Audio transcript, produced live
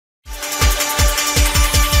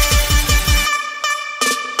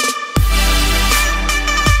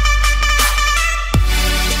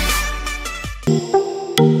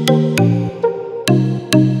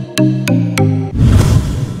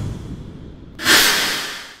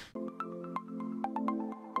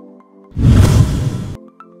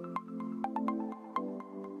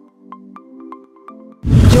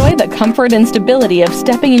the comfort and stability of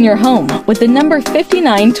stepping in your home with the number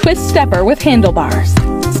 59 twist stepper with handlebars.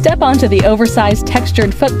 Step onto the oversized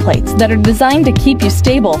textured foot plates that are designed to keep you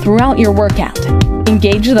stable throughout your workout.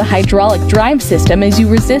 Engage the hydraulic drive system as you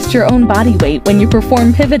resist your own body weight when you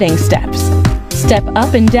perform pivoting steps. Step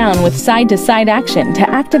up and down with side-to-side action to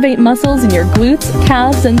activate muscles in your glutes,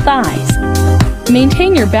 calves, and thighs.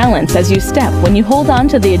 Maintain your balance as you step when you hold on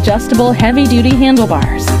to the adjustable heavy-duty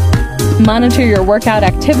handlebars. Monitor your workout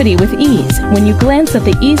activity with ease when you glance at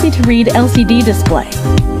the easy-to-read LCD display.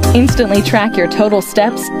 Instantly track your total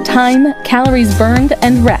steps, time, calories burned,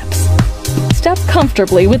 and reps. Step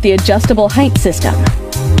comfortably with the adjustable height system.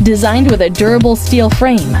 Designed with a durable steel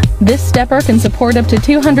frame, this stepper can support up to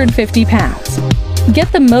 250 pounds.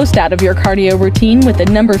 Get the most out of your cardio routine with the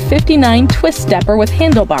number 59 twist stepper with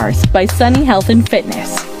handlebars by Sunny Health and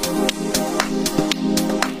Fitness.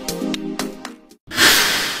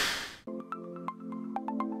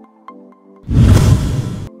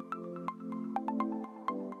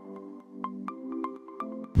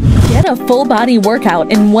 Get a full body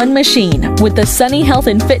workout in one machine with the Sunny Health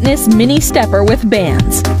and Fitness Mini Stepper with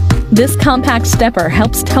bands. This compact stepper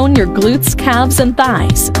helps tone your glutes, calves, and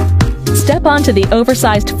thighs. Step onto the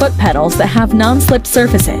oversized foot pedals that have non-slip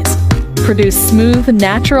surfaces. Produce smooth,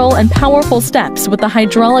 natural, and powerful steps with the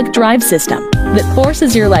hydraulic drive system that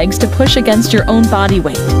forces your legs to push against your own body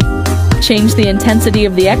weight. Change the intensity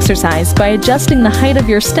of the exercise by adjusting the height of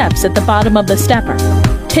your steps at the bottom of the stepper.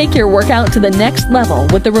 Take your workout to the next level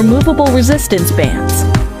with the removable resistance bands.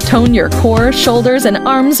 Tone your core, shoulders, and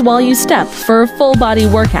arms while you step for a full body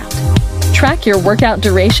workout. Track your workout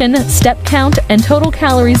duration, step count, and total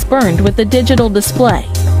calories burned with the digital display.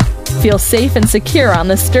 Feel safe and secure on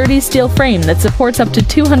the sturdy steel frame that supports up to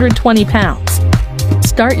 220 pounds.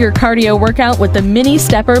 Start your cardio workout with the Mini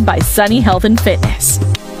Stepper by Sunny Health and Fitness.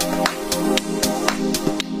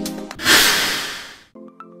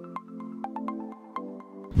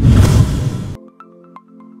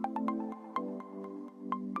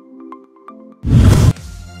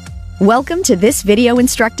 Welcome to this video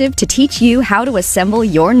instructive to teach you how to assemble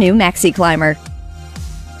your new MaxiClimber.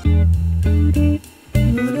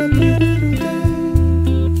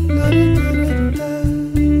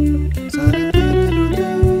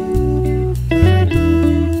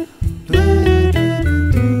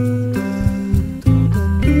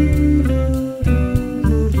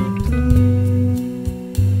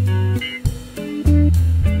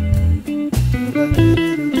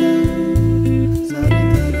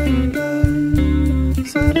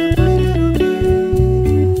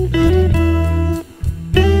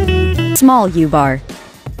 Small U-bar.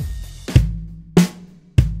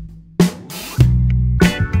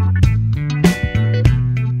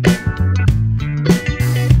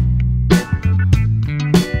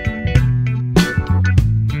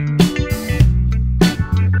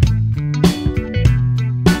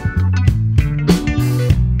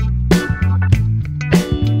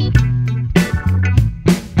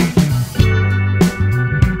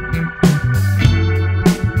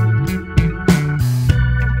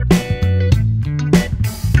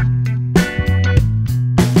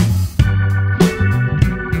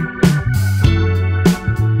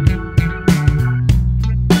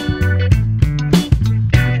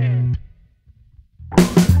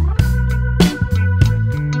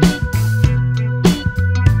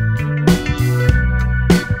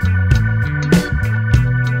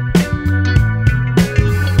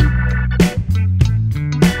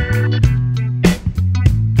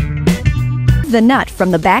 The nut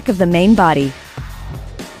from the back of the main body.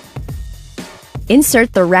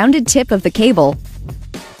 Insert the rounded tip of the cable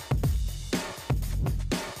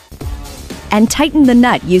and tighten the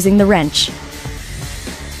nut using the wrench.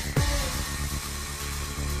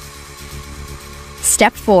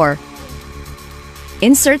 Step 4.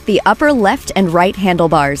 Insert the upper left and right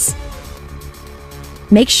handlebars.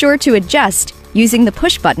 Make sure to adjust using the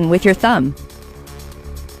push button with your thumb.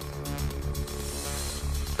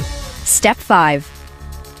 Step 5.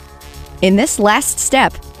 In this last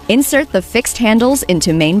step, insert the fixed handles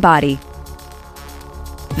into main body.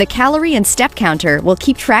 The calorie and step counter will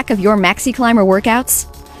keep track of your MaxiClimber workouts,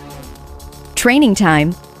 training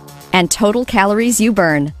time, and total calories you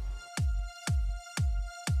burn.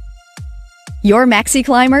 Your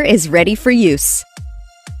MaxiClimber is ready for use.